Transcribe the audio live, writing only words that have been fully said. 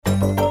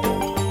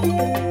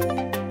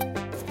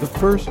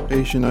first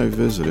patient I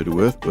visited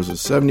with was a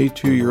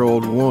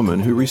 72-year-old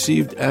woman who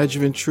received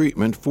adjuvant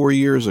treatment 4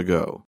 years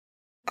ago.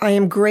 I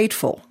am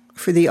grateful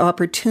for the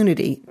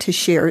opportunity to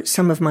share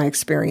some of my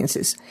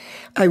experiences.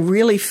 I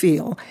really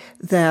feel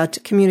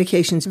that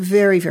communication is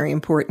very, very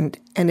important,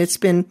 and it's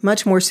been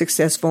much more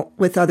successful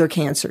with other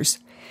cancers.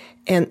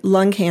 And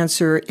lung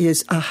cancer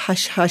is a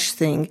hush-hush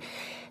thing,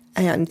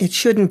 and it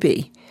shouldn't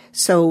be.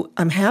 So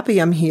I'm happy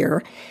I'm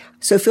here.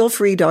 So feel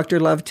free, Dr.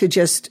 Love, to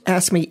just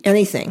ask me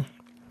anything.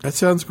 That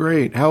sounds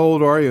great. How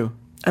old are you?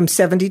 I'm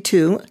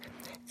 72,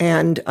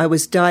 and I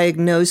was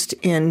diagnosed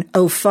in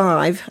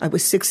 2005. I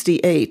was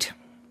 68.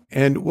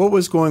 And what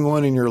was going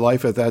on in your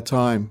life at that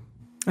time?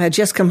 I had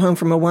just come home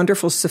from a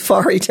wonderful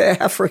safari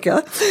to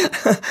Africa.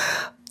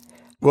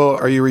 Well,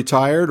 are you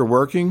retired or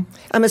working?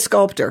 I'm a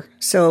sculptor,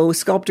 so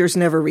sculptors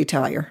never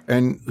retire.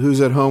 And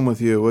who's at home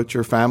with you? What's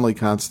your family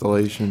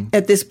constellation?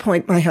 At this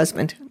point, my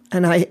husband.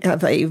 And I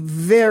have a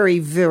very,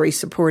 very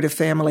supportive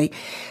family,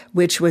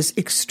 which was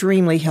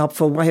extremely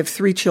helpful. I have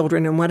 3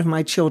 children, and one of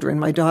my children,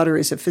 my daughter,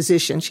 is a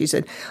physician. She's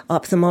an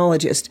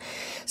ophthalmologist.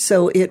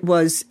 So it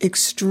was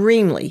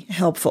extremely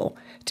helpful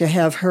to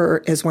have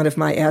her as one of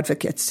my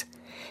advocates.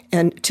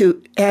 And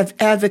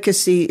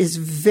advocacy is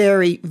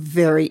very,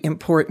 very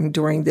important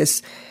during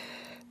this,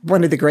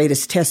 one of the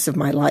greatest tests of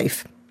my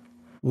life.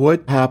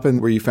 What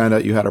happened where you found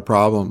out you had a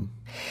problem?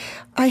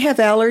 I have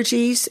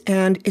allergies,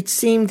 and it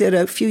seemed that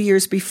a few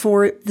years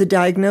before the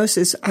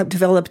diagnosis, I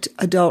developed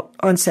adult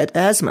onset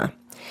asthma.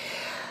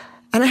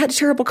 And I had a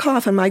terrible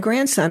cough, and my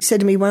grandson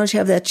said to me, "Why don't you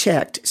have that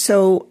checked?"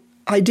 So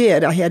I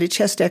did. I had a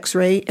chest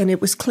x-ray, and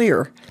it was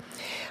clear.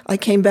 I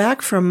came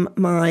back from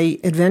my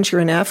adventure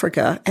in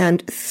Africa,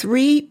 and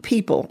 3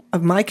 people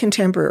of my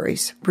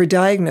contemporaries were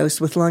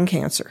diagnosed with lung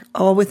cancer,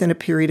 all within a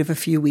period of a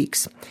few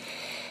weeks.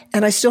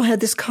 And I still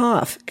had this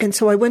cough. And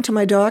so I went to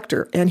my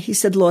doctor, and he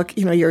said, "Look,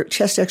 your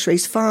chest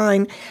x-ray's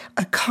fine.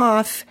 A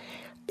cough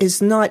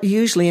is not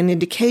usually an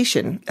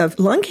indication of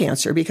lung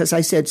cancer," because I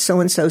said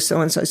so-and-so,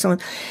 so-and-so,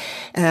 so-and-so.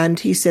 And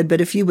he said,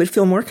 "But if you would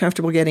feel more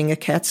comfortable getting a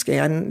CAT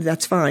scan,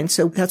 that's fine."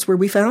 So that's where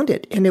we found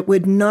it. And it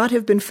would not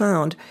have been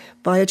found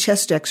by a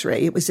chest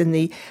x-ray. It was in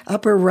the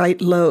upper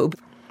right lobe.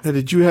 Now,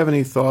 did you have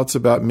any thoughts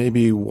about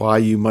maybe why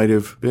you might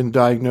have been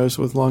diagnosed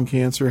with lung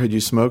cancer? Had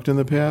you smoked in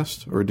the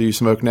past, or do you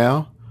smoke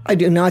now? I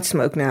do not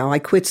smoke now. I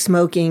quit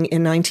smoking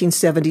in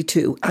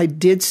 1972. I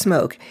did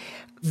smoke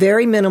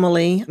very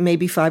minimally,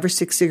 maybe 5 or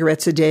 6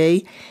 cigarettes a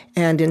day.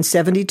 And in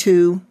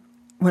 72,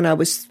 when I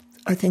was,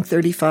 I think,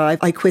 35,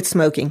 I quit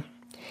smoking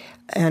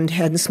and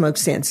hadn't smoked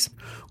since.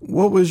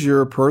 What was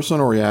your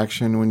personal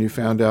reaction when you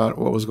found out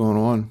what was going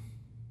on?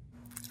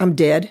 I'm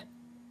dead.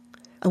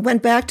 I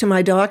went back to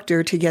my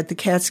doctor to get the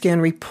CAT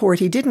scan report.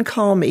 He didn't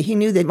call me. He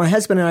knew that my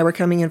husband and I were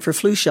coming in for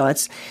flu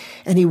shots,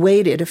 and he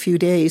waited a few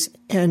days,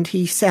 and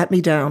he sat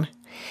me down,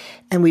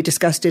 and we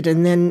discussed it.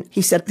 And then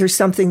he said, "There's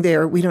something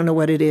there. We don't know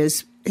what it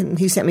is." And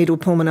he sent me to a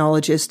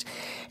pulmonologist,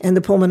 and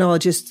the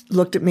pulmonologist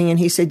looked at me, and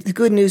he said, "The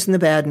good news and the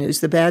bad news.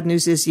 The bad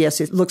news is, yes,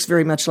 it looks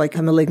very much like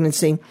a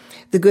malignancy.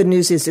 The good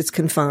news is it's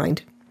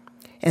confined,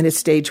 and it's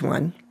stage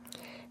 1.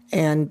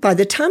 And by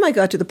the time I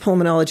got to the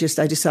pulmonologist,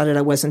 I decided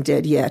I wasn't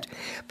dead yet.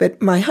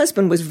 But my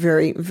husband was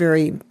very,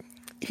 very,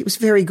 he was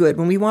very good.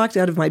 When we walked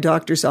out of my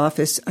doctor's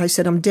office, I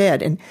said, "I'm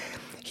dead." And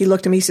he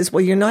looked at me, he says,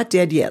 "Well, you're not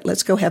dead yet.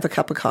 Let's go have a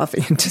cup of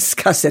coffee and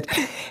discuss it."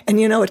 And,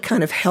 it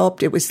kind of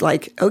helped. It was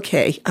like,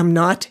 okay, I'm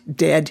not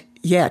dead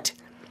yet.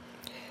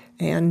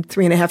 And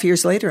 3.5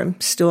 years later, I'm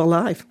still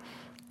alive.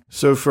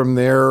 So from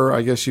there,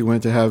 I guess you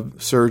went to have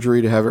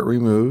surgery to have it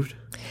removed?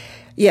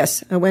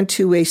 Yes, I went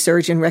to a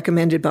surgeon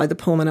recommended by the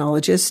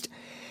pulmonologist.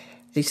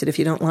 He said, "If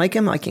you don't like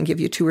him, I can give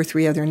you 2 or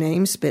 3 other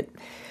names." But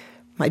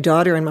my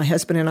daughter and my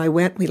husband and I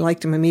went. We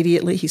liked him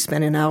immediately. He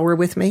spent an hour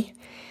with me.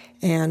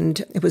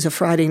 And it was a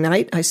Friday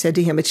night. I said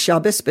to him, "It's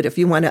Shabbos, but if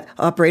you want to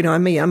operate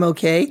on me, I'm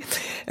okay."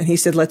 And he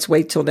said, "Let's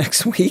wait till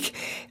next week."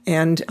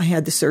 And I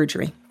had the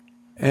surgery.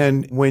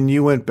 And when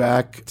you went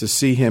back to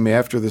see him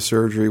after the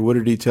surgery, what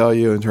did he tell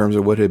you in terms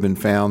of what had been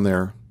found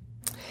there?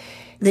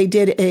 They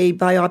did a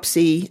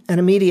biopsy, an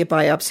immediate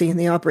biopsy in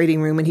the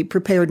operating room, and he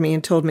prepared me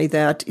and told me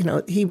that,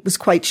 he was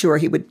quite sure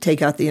he would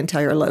take out the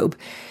entire lobe.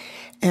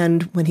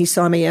 And when he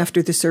saw me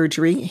after the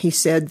surgery, he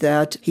said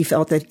that he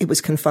felt that it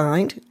was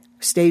confined,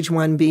 stage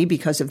 1B,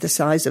 because of the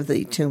size of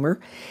the tumor,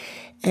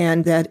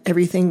 and that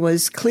everything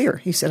was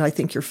clear. He said, "I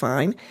think you're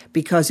fine.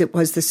 Because it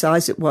was the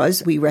size it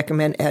was, we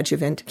recommend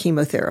adjuvant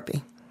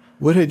chemotherapy."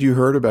 What had you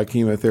heard about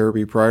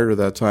chemotherapy prior to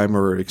that time,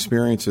 or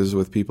experiences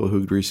with people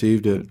who'd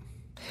received it?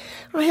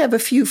 I have a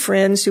few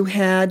friends who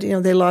had,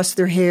 they lost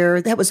their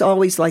hair. That was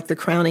always like the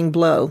crowning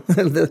blow,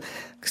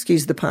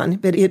 excuse the pun,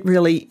 but it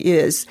really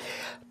is.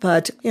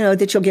 But,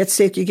 that you'll get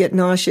sick, you get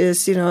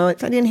nauseous, I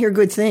didn't hear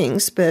good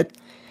things, but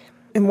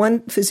and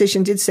one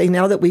physician did say,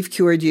 "Now that we've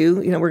cured you,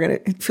 we're going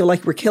to feel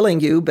like we're killing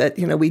you, but,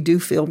 we do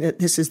feel that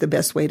this is the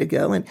best way to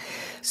go." And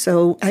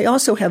so I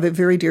also have a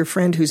very dear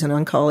friend who's an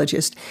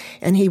oncologist,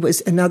 and he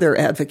was another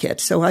advocate.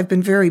 So I've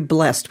been very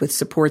blessed with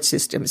support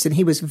systems, and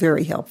he was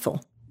very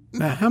helpful.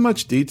 Now, how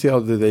much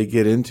detail did they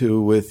get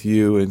into with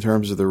you in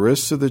terms of the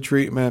risks of the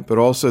treatment, but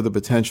also the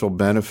potential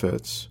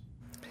benefits?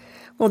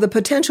 Well, the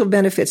potential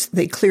benefits,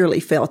 they clearly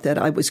felt that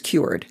I was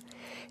cured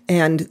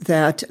and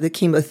that the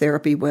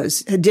chemotherapy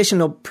was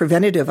additional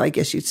preventative, I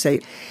guess you'd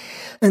say.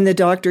 And the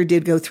doctor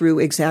did go through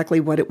exactly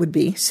what it would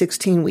be,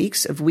 16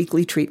 weeks of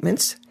weekly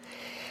treatments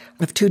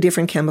of 2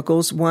 different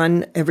chemicals,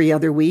 one every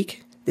other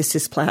week, the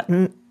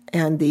cisplatin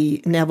and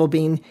the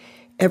navalbine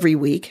every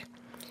week.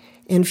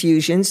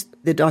 Infusions,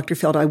 the doctor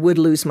felt I would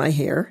lose my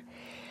hair.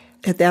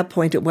 At that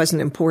point, it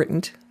wasn't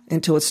important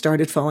until it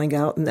started falling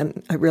out, and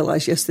then I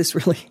realized, yes, this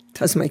really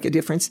does make a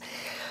difference.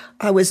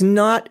 I was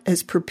not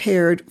as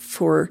prepared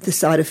for the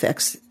side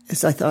effects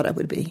as I thought I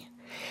would be.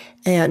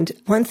 And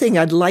one thing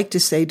I'd like to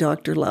say,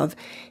 Dr. Love,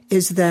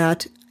 is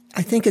that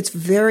I think it's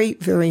very,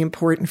 very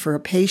important for a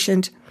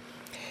patient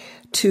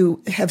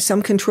to have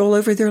some control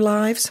over their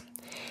lives.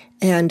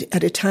 And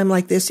at a time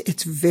like this,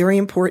 it's very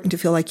important to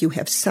feel like you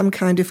have some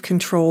kind of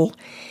control.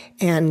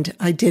 And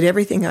I did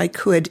everything I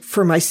could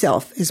for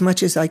myself, as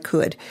much as I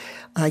could.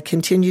 I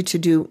continued to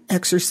do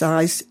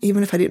exercise.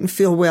 Even if I didn't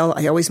feel well,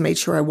 I always made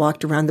sure I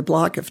walked around the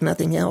block, if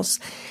nothing else.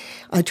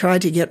 I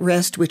tried to get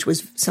rest, which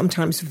was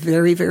sometimes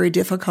very, very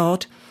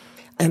difficult.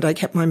 And I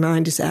kept my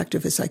mind as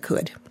active as I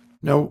could.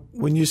 Now,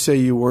 when you say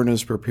you weren't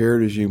as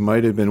prepared as you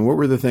might have been, what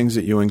were the things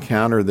that you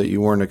encountered that you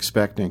weren't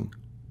expecting?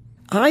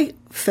 I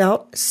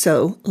felt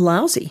so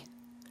lousy.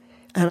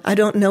 And I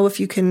don't know if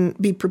you can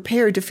be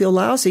prepared to feel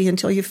lousy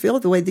until you feel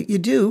the way that you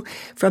do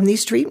from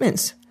these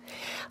treatments.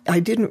 I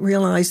didn't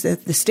realize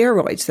that the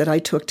steroids that I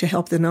took to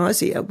help the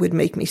nausea would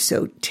make me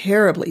so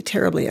terribly,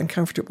 terribly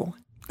uncomfortable.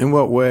 In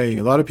what way?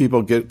 A lot of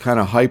people get kind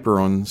of hyper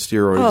on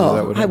steroids.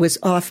 Oh, I was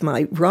off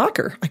my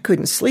rocker. I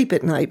couldn't sleep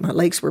at night. My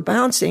legs were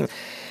bouncing.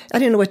 I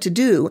didn't know what to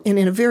do. And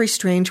in a very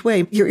strange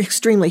way, you're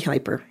extremely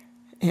hyper.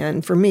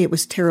 And for me, it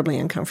was terribly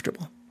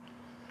uncomfortable.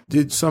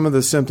 Did some of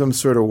the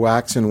symptoms sort of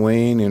wax and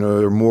wane,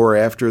 or more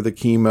after the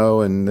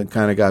chemo and it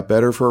kind of got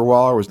better for a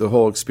while, or was the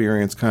whole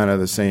experience kind of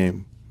the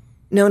same?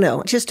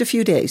 No, just a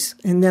few days.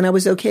 And then I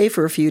was okay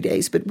for a few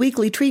days. But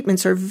weekly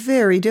treatments are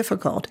very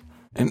difficult.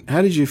 And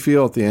how did you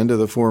feel at the end of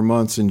the 4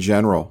 months in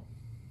general?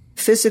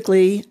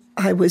 Physically,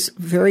 I was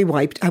very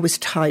wiped. I was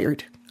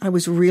tired. I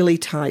was really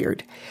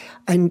tired.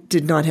 I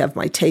did not have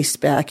my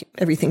taste back.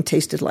 Everything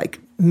tasted like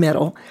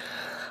metal.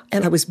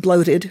 And I was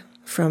bloated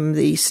from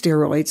the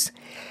steroids.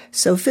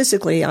 So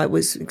physically, I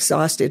was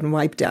exhausted and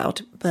wiped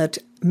out. But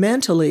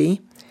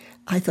mentally,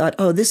 I thought,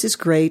 oh, this is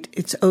great.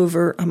 It's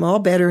over. I'm all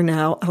better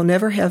now. I'll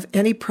never have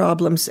any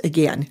problems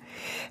again.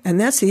 And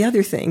that's the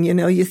other thing.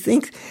 You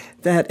think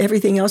that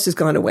everything else has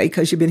gone away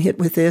because you've been hit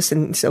with this,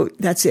 and so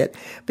that's it.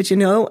 But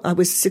I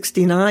was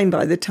 69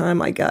 by the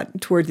time I got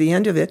toward the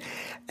end of it,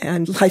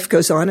 and life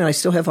goes on, and I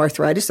still have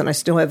arthritis, and I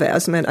still have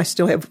asthma, and I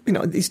still have,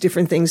 these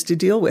different things to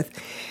deal with.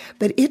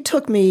 But it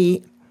took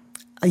me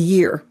a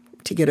year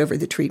to get over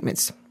the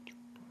treatments.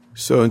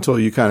 So until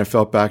you kind of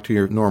felt back to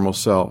your normal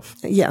self?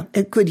 Yeah,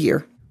 a good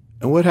year.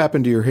 And what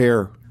happened to your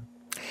hair?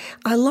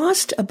 I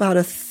lost about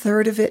a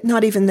third of it,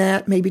 not even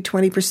that, maybe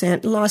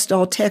 20%, lost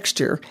all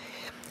texture.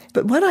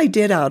 But what I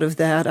did out of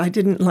that, I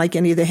didn't like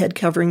any of the head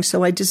covering,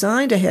 so I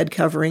designed a head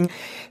covering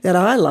that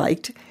I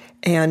liked,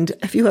 and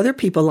a few other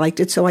people liked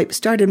it, so I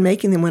started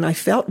making them when I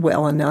felt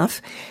well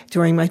enough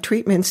during my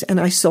treatments, and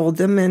I sold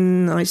them,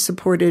 and I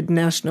supported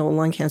National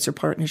Lung Cancer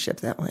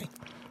Partnership that way.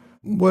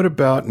 What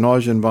about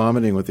nausea and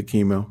vomiting with the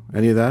chemo?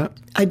 Any of that?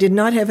 I did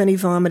not have any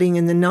vomiting,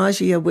 and the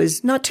nausea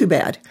was not too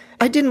bad.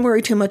 I didn't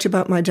worry too much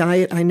about my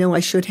diet. I know I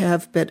should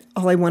have, but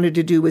all I wanted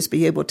to do was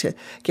be able to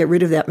get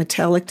rid of that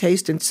metallic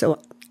taste, and so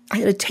I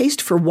had a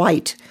taste for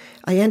white.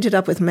 I ended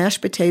up with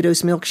mashed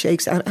potatoes,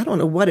 milkshakes. I don't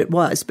know what it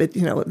was, but,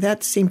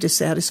 that seemed to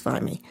satisfy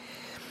me.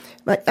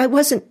 But I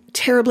wasn't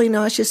terribly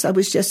nauseous. I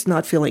was just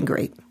not feeling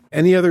great.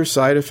 Any other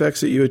side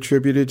effects that you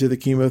attributed to the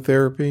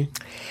chemotherapy?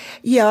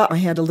 Yeah, I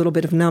had a little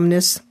bit of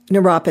numbness,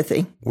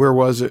 neuropathy. Where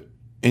was it?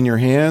 In your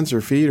hands or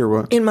feet or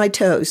what? In my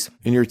toes.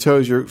 In your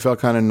toes, you felt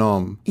kind of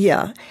numb.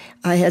 Yeah,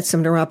 I had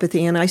some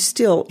neuropathy, and I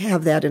still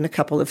have that in a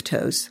couple of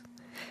toes.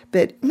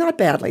 But not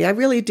badly. I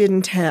really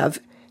didn't have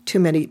too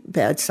many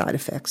bad side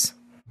effects.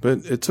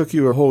 But it took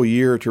you a whole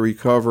year to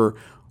recover.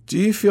 Do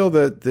you feel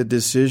that the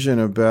decision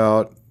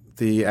about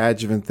the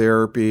adjuvant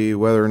therapy,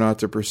 whether or not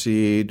to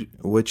proceed,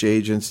 which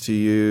agents to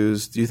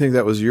use, do you think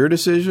that was your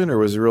decision, or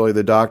was it really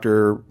the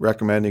doctor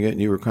recommending it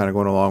and you were kind of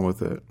going along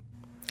with it?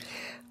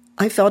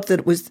 I felt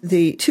that it was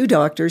the two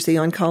doctors, the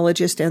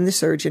oncologist and the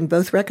surgeon,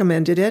 both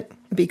recommended it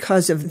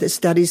because of the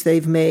studies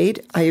they've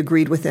made. I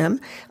agreed with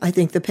them. I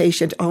think the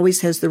patient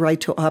always has the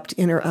right to opt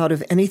in or out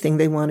of anything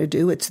they want to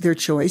do. It's their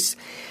choice.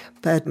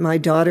 But my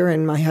daughter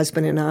and my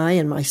husband and I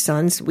and my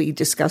sons, we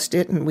discussed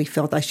it, and we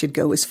felt I should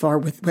go as far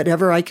with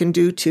whatever I can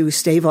do to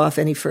stave off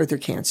any further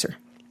cancer.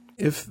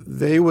 If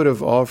they would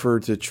have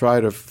offered to try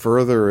to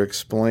further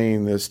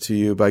explain this to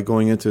you by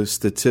going into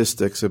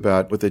statistics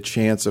about what the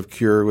chance of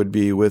cure would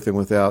be with and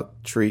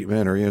without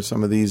treatment, or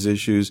some of these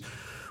issues,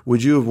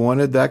 would you have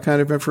wanted that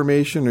kind of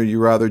information, or you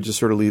rather just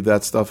sort of leave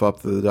that stuff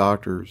up to the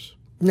doctors?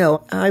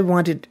 No, I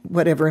wanted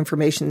whatever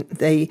information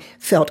they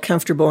felt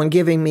comfortable in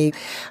giving me.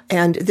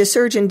 And the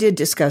surgeon did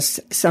discuss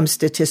some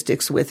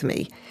statistics with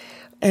me.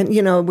 And,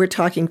 we're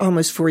talking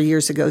almost 4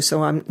 years ago,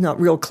 so I'm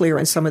not real clear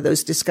on some of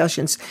those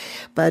discussions.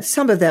 But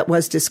some of that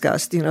was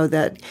discussed,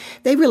 that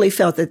they really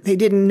felt that they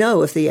didn't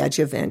know if the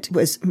adjuvant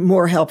was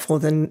more helpful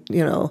than,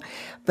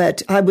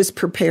 but I was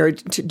prepared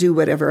to do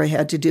whatever I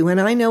had to do.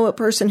 And I know a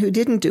person who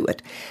didn't do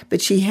it,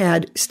 but she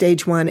had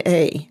stage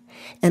 1A.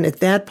 And at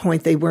that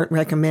point, they weren't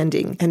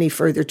recommending any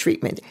further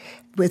treatment.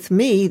 With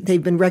me,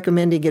 they've been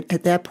recommending it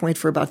at that point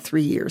for about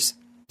 3 years.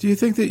 Do you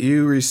think that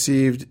you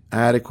received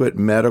adequate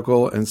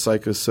medical and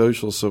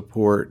psychosocial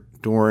support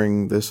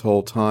during this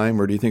whole time,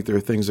 or do you think there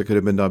are things that could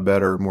have been done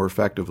better, more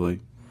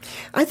effectively?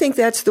 I think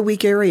that's the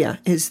weak area,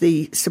 is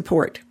the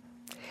support.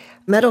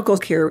 Medical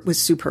care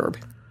was superb.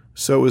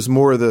 So it was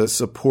more the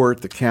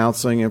support, the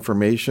counseling,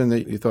 information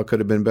that you thought could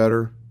have been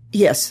better?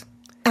 Yes.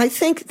 I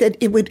think that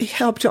it would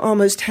help to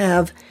almost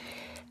have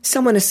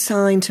someone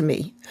assigned to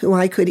me who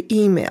I could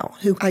email,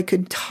 who I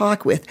could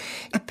talk with.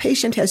 A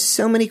patient has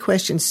so many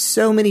questions,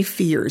 so many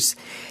fears.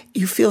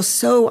 You feel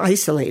so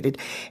isolated.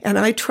 And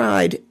I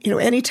tried,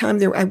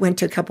 anytime I went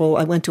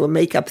to a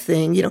makeup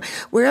thing,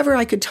 wherever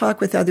I could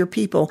talk with other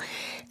people.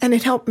 And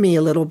it helped me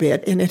a little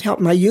bit, and it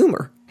helped my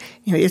humor.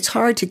 It's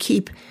hard to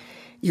keep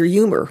your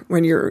humor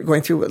when you're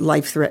going through a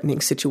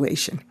life-threatening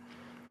situation.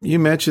 You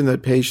mentioned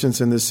that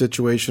patients in this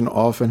situation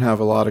often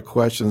have a lot of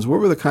questions. What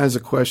were the kinds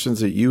of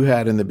questions that you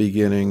had in the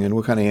beginning, and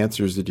what kind of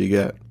answers did you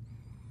get?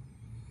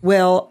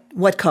 Well,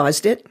 what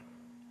caused it?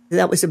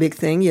 That was a big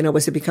thing.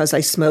 Was it because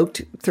I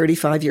smoked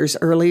 35 years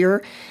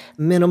earlier,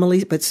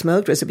 minimally, but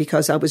smoked? Was it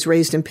because I was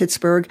raised in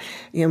Pittsburgh,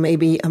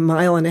 maybe a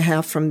mile and a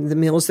half from the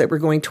mills that were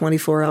going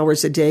 24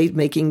 hours a day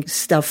making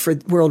stuff for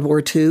World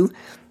War II?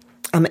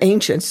 I'm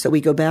ancient, so we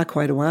go back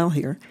quite a while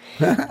here.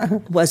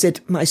 Was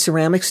it my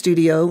ceramic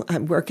studio? I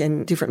work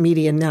in different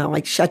media now.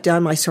 I shut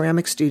down my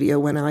ceramic studio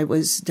when I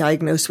was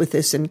diagnosed with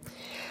this, and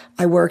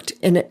I worked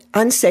in an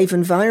unsafe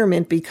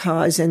environment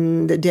because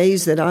in the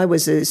days that I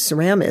was a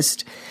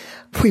ceramist,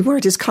 we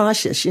weren't as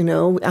cautious,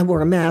 I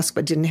wore a mask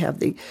but didn't have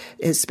the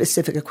as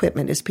specific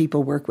equipment as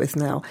people work with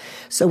now.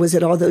 So was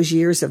it all those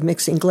years of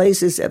mixing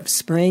glazes, of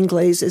spraying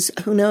glazes?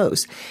 Who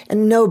knows?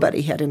 And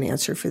nobody had an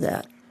answer for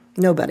that.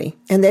 Nobody.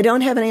 And they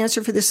don't have an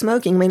answer for the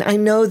smoking. I mean, I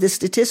know the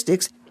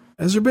statistics.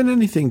 Has there been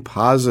anything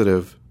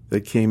positive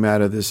that came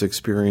out of this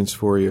experience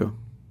for you?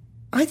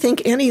 I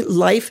think any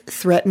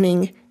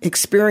life-threatening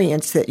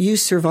experience that you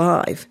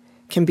survive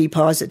can be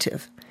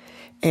positive.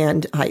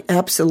 And I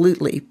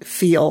absolutely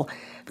feel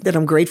that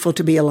I'm grateful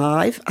to be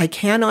alive. I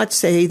cannot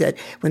say that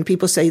when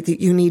people say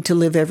that you need to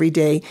live every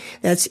day,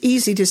 that's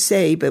easy to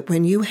say, but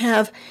when you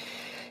have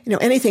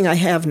anything I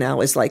have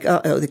now is like,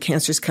 the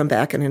cancer's come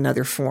back in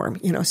another form.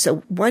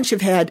 So once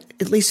you've had,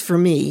 at least for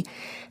me,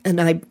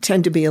 and I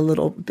tend to be a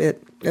little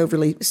bit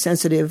overly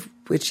sensitive,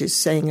 which is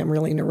saying I'm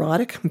really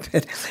neurotic,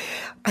 but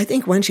I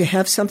think once you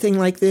have something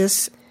like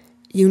this,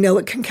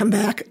 it can come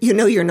back.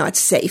 You're not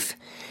safe.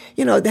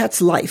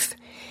 That's life.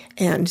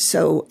 And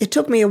so it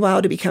took me a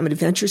while to become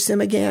adventuresome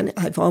again.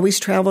 I've always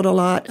traveled a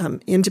lot. I'm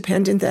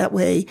independent that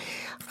way.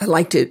 I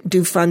like to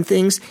do fun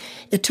things.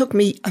 It took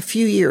me a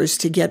few years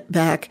to get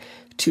back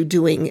to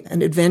doing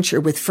an adventure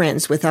with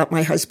friends without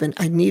my husband.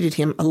 I needed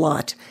him a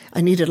lot.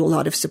 I needed a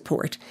lot of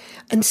support.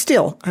 And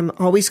still, I'm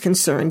always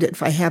concerned that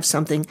if I have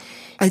something,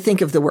 I think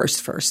of the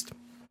worst first.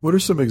 What are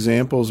some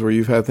examples where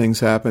you've had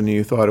things happen and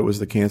you thought it was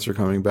the cancer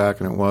coming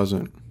back and it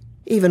wasn't?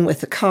 Even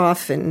with the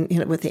cough and,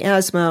 with the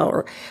asthma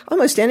or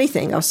almost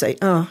anything, I'll say,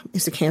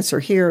 is the cancer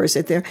here? Is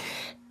it there?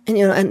 And,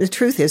 and the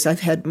truth is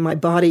I've had my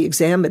body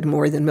examined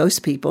more than most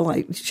people.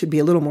 I should be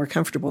a little more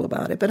comfortable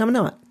about it, but I'm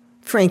not,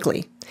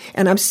 frankly.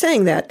 And I'm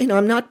saying that,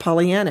 I'm not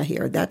Pollyanna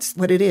here. That's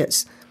what it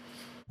is.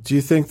 Do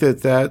you think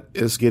that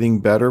is getting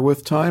better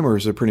with time, or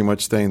is it pretty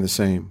much staying the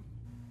same?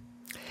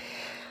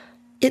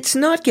 It's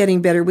not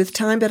getting better with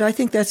time, but I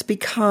think that's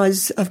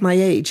because of my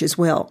age as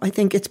well. I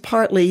think it's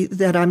partly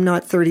that I'm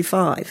not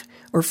 35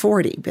 or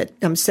 40, but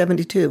I'm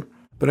 72.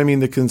 But I mean,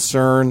 the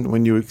concern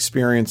when you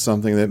experience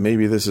something that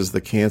maybe this is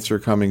the cancer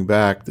coming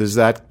back, does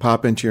that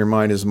pop into your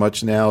mind as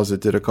much now as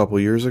it did a couple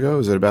years ago?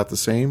 Is it about the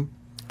same?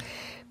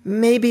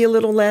 Maybe a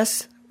little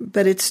less,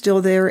 but it's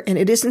still there. And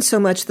it isn't so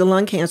much the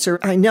lung cancer.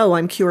 I know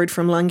I'm cured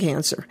from lung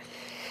cancer,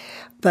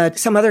 but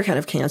some other kind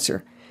of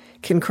cancer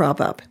can crop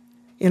up.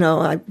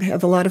 I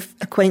have a lot of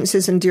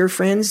acquaintances and dear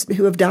friends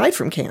who have died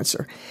from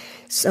cancer.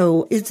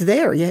 So it's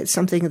there. Yeah, it's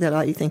something that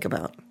I think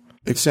about.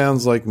 It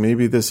sounds like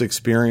maybe this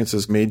experience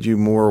has made you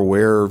more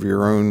aware of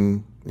your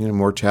own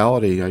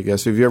mortality, I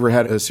guess. Have you ever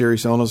had a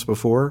serious illness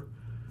before?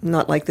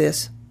 Not like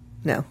this.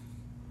 No.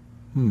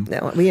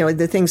 No.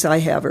 The things I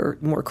have are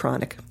more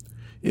chronic.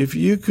 If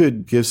you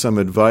could give some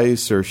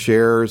advice or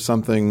share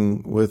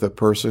something with a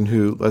person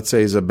who, let's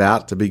say, is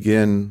about to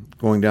begin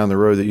going down the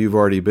road that you've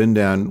already been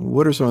down,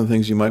 what are some of the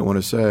things you might want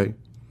to say?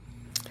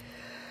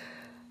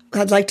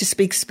 I'd like to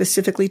speak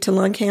specifically to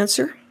lung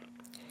cancer.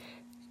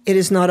 It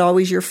is not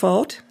always your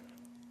fault.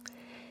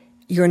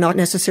 You're not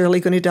necessarily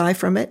going to die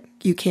from it.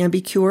 You can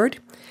be cured,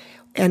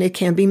 and it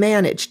can be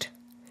managed.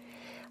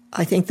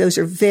 I think those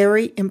are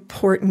very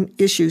important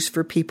issues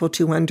for people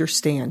to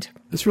understand.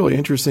 It's really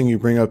interesting you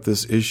bring up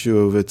this issue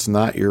of it's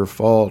not your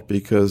fault,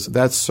 because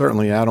that's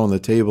certainly out on the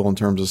table in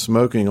terms of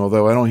smoking,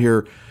 although I don't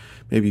hear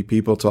maybe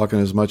people talking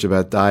as much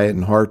about diet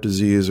and heart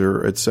disease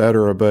or et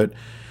cetera. But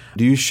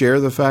do you share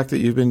the fact that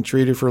you've been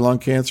treated for lung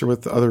cancer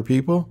with other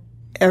people?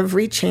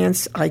 Every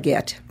chance I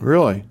get.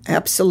 Really?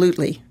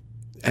 Absolutely.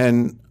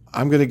 And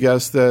I'm going to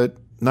guess that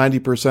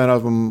 90%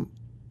 of them,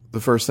 the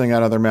first thing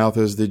out of their mouth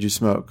is, did you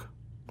smoke?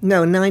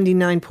 No,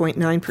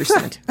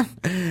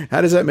 99.9%.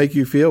 How does that make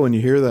you feel when you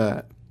hear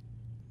that?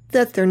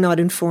 That they're not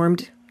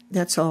informed,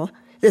 that's all.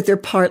 That they're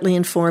partly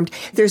informed.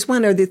 There's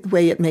one other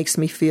way it makes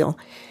me feel.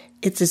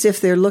 It's as if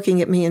they're looking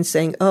at me and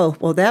saying, oh,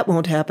 well, that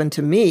won't happen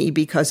to me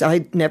because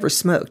I never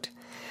smoked.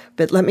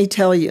 But let me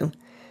tell you,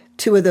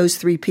 2 of those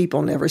 3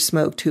 people never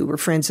smoked who were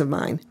friends of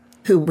mine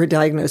who were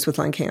diagnosed with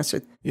lung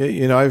cancer.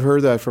 Yeah, I've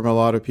heard that from a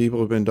lot of people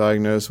who've been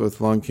diagnosed with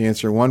lung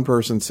cancer. One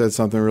person said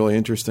something really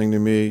interesting to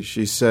me.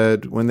 She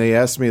said, when they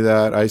ask me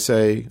that, I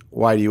say,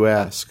 why do you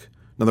ask?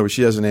 In other words,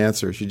 she doesn't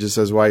answer. She just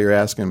says, why you're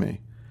asking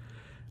me.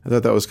 I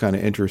thought that was kind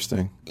of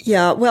interesting.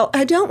 Yeah, well,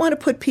 I don't want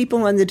to put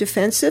people on the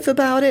defensive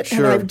about it,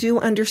 Sure. and I do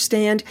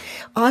understand.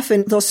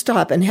 Often they'll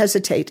stop and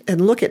hesitate and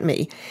look at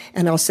me,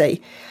 and I'll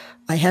say,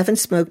 I haven't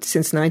smoked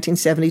since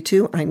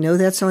 1972. I know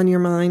that's on your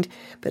mind,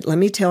 but let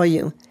me tell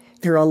you,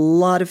 there are a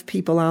lot of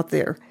people out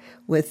there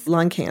with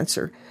lung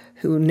cancer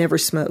who never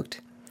smoked.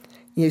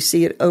 You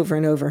see it over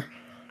and over.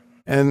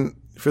 And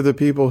for the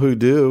people who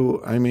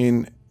do, I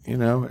mean,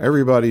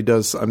 everybody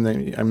does.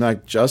 I'm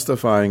not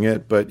justifying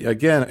it, but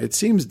again, it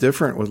seems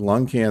different with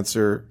lung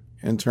cancer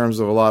in terms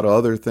of a lot of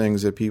other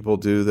things that people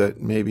do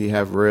that maybe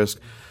have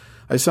risk.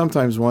 I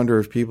sometimes wonder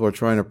if people are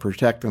trying to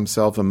protect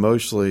themselves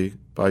emotionally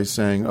by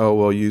saying, oh,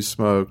 well, you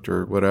smoked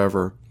or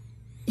whatever.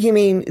 You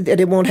mean that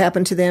it won't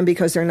happen to them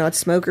because they're not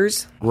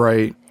smokers?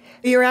 Right.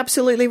 You're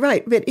absolutely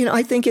right. But,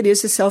 I think it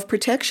is a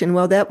self-protection.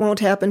 Well, that won't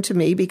happen to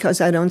me because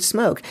I don't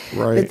smoke.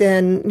 Right. But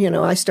then,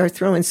 I start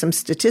throwing some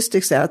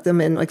statistics at them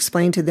and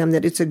explain to them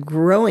that it's a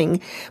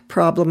growing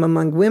problem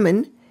among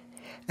women,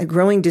 a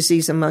growing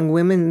disease among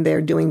women.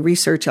 They're doing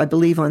research, I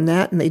believe, on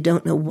that, and they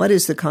don't know what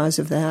is the cause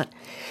of that.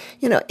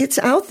 It's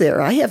out there.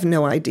 I have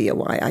no idea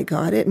why I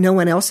got it. No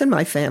one else in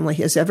my family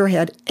has ever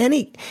had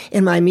any.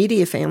 In my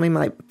immediate family,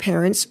 my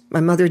parents,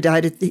 my mother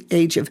died at the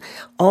age of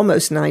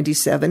almost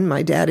 97,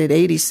 my dad at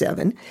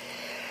 87.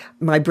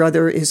 My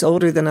brother is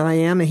older than I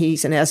am.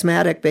 He's an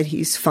asthmatic, but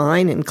he's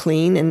fine and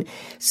clean. And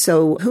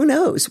so who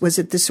knows? Was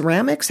it the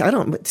ceramics?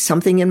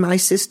 Something in my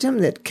system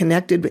that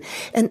connected.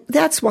 And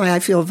that's why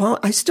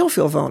I still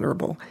feel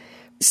vulnerable.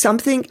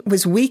 Something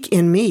was weak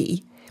in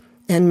me.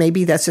 And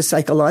maybe that's a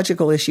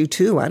psychological issue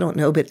too, I don't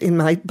know, but in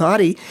my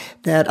body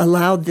that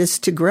allowed this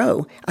to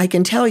grow. I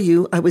can tell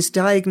you I was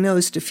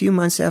diagnosed a few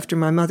months after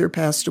my mother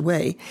passed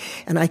away,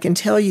 and I can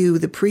tell you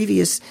the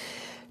previous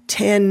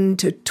 10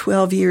 to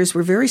 12 years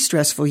were very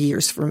stressful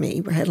years for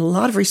me. I had a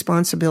lot of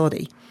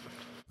responsibility.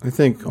 I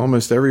think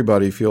almost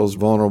everybody feels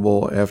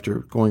vulnerable after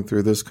going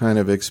through this kind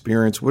of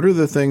experience. What are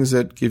the things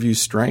that give you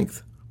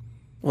strength?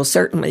 Well,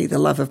 certainly the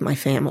love of my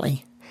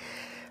family.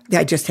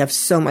 I just have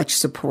so much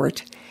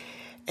support.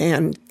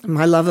 And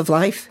my love of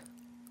life.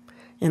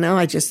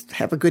 I just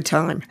have a good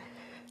time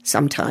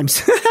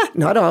sometimes,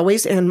 not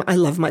always. And I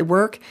love my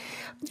work.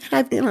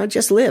 And I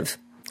just live.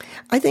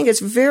 I think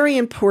it's very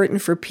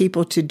important for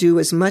people to do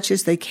as much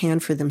as they can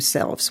for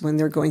themselves when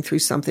they're going through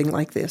something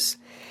like this.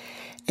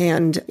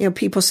 And,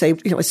 people say,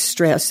 it's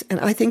stress. And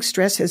I think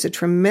stress has a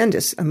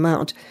tremendous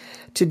amount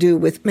to do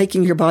with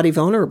making your body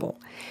vulnerable.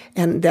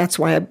 And that's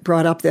why I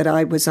brought up that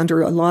I was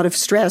under a lot of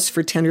stress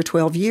for 10 or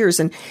 12 years.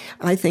 And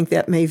I think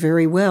that may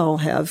very well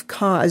have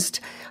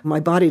caused my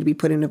body to be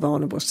put in a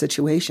vulnerable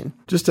situation.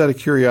 Just out of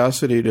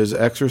curiosity, does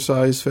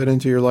exercise fit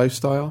into your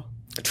lifestyle?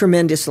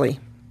 Tremendously.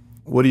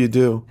 What do you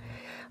do?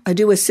 I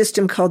do a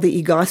system called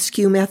the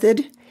Egoscue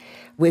method,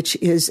 which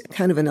is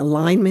kind of an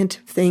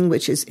alignment thing,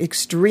 which is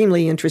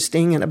extremely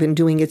interesting, and I've been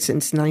doing it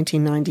since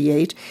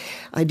 1998.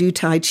 I do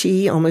Tai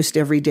Chi almost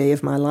every day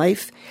of my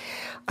life.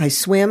 I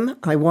swim,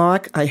 I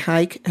walk, I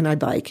hike, and I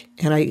bike,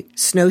 and I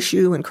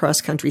snowshoe and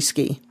cross-country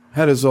ski.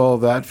 How does all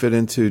that fit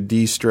into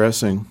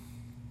de-stressing?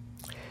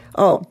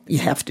 Oh, you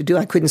have to do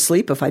it. I couldn't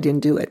sleep if I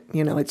didn't do it.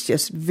 It's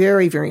just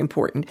very, very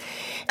important.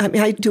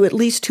 I do at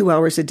least 2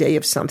 hours a day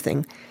of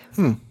something,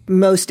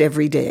 most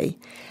every day.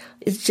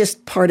 It's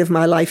just part of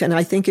my life, and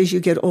I think as you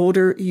get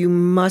older, you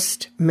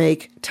must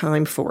make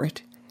time for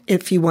it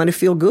if you want to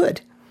feel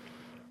good.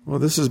 Well,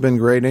 this has been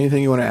great.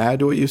 Anything you want to add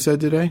to what you said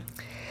today?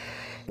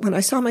 When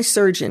I saw my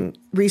surgeon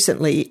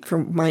recently for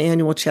my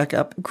annual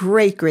checkup,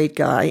 great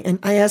guy, and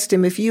I asked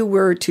him, if you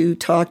were to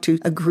talk to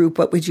a group,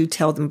 what would you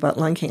tell them about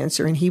lung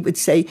cancer? And he would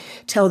say,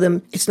 tell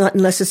them it's not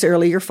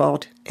necessarily your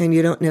fault and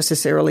you don't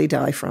necessarily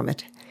die from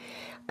it.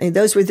 And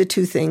those were the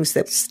 2 things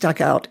that stuck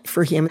out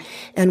for him.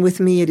 And with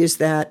me, it is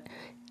that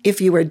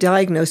if you are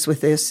diagnosed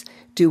with this,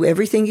 do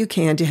everything you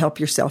can to help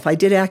yourself. I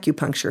did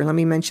acupuncture. Let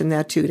me mention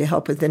that too, to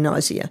help with the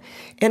nausea.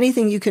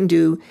 Anything you can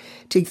do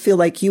to feel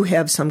like you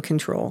have some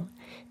control.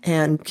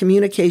 And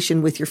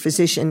communication with your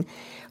physician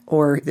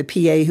or the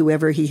PA,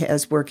 whoever he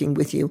has working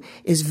with you,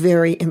 is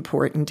very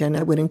important. And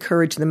I would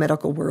encourage the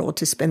medical world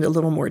to spend a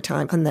little more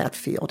time on that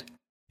field.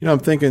 I'm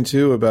thinking,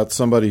 too, about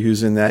somebody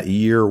who's in that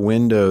year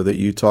window that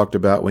you talked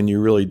about when you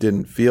really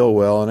didn't feel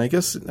well. And I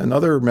guess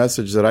another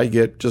message that I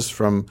get just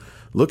from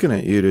looking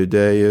at you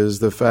today is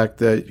the fact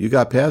that you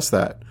got past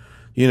that.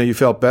 You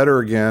felt better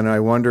again. I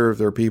wonder if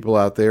there are people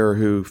out there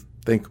who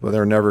think, well,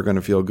 they're never going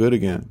to feel good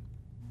again.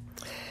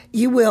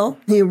 You will.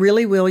 You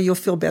really will. You'll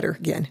feel better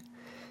again.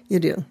 You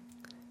do.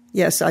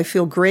 Yes, I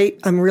feel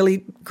great. I'm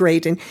really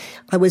great. And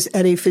I was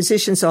at a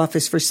physician's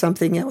office for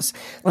something else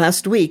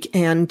last week,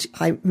 and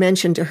I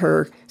mentioned to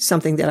her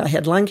something that I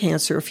had lung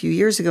cancer a few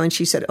years ago, and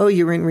she said, "Oh,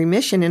 you're in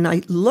remission." And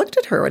I looked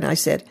at her and I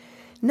said,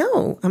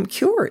 "No, I'm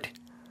cured."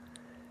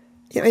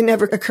 It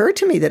never occurred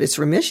to me that it's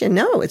remission.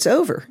 No, it's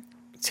over.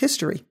 It's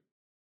history.